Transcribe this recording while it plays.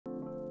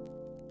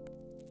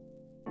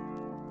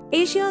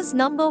Asia's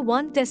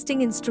 #1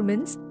 testing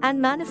instruments and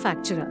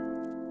manufacturer.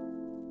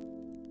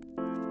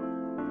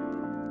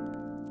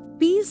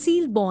 Peel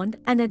Seal Bond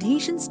and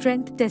Adhesion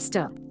Strength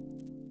Tester.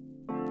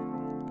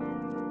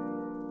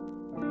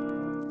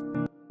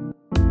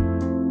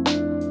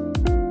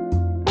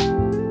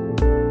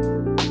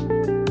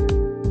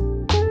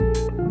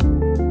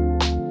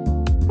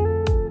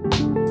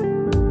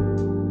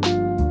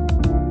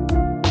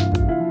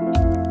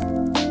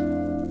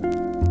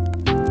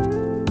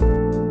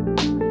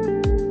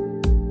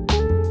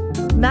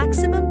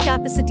 Maximum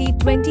capacity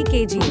 20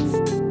 kgf.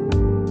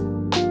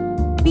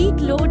 Peak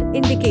load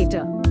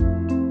indicator.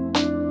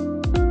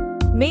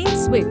 Main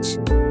switch.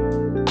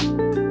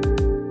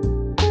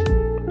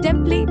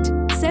 Template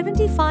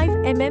 75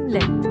 mm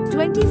length,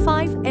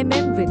 25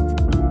 mm width.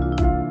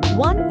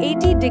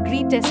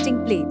 180-degree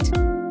testing plate.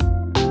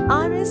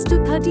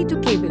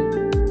 RS-232 cable.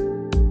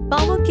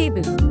 Power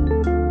cable.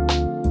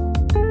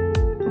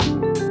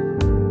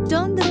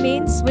 Turn the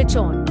main switch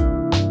on.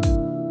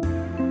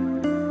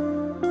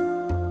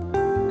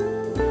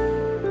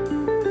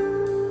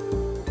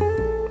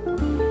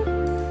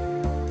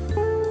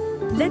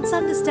 Let's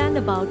understand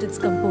about its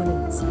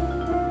components.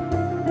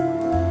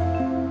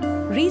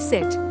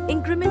 Reset,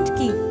 Increment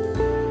Key.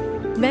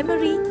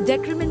 Memory,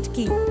 Decrement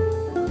Key.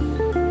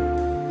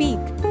 Peak.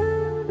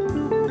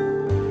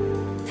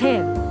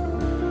 Hair.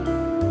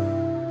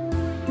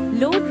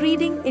 Load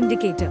reading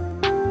indicator.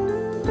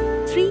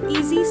 3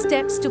 easy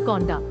steps to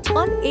conduct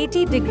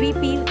 180-degree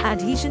peel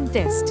adhesion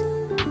test.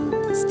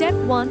 Step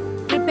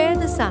 1. Prepare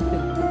the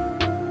sample.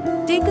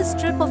 Take a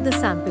strip of the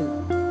sample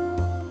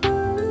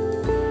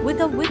with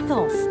a width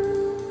of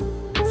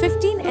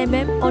 15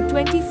 mm or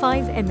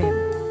 25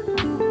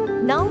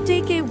 mm. Now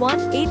take a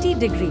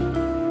 180-degree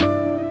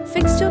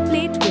fixture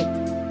plate with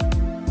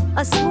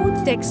a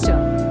smooth texture.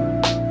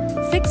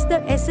 Fix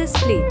the SS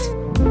plate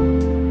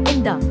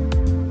in the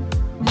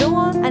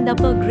lower and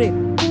upper grip.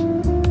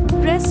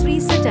 Press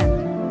reset and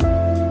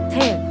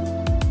here.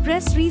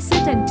 Press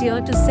reset and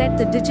tear to set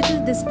the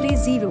digital display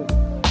 0.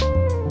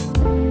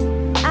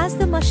 As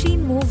the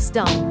machine moves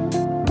down,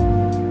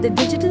 the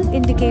digital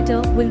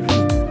indicator will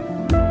read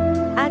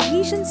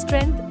adhesion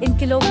strength in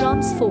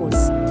kilograms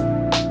force.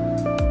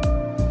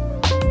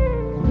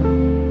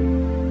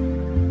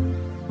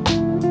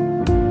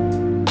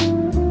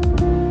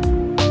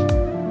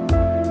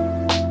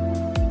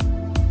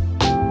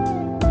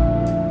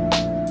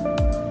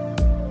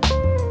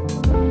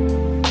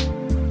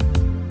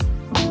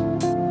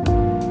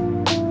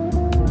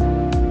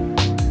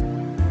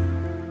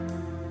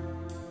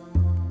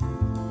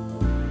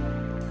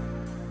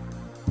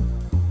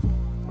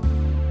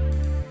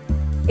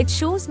 It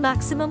shows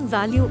maximum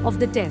value of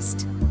the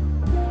test.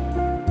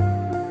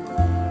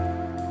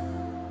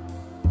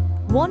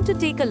 Want to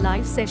take a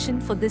live session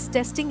for this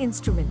testing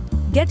instrument?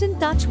 Get in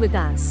touch with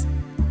us.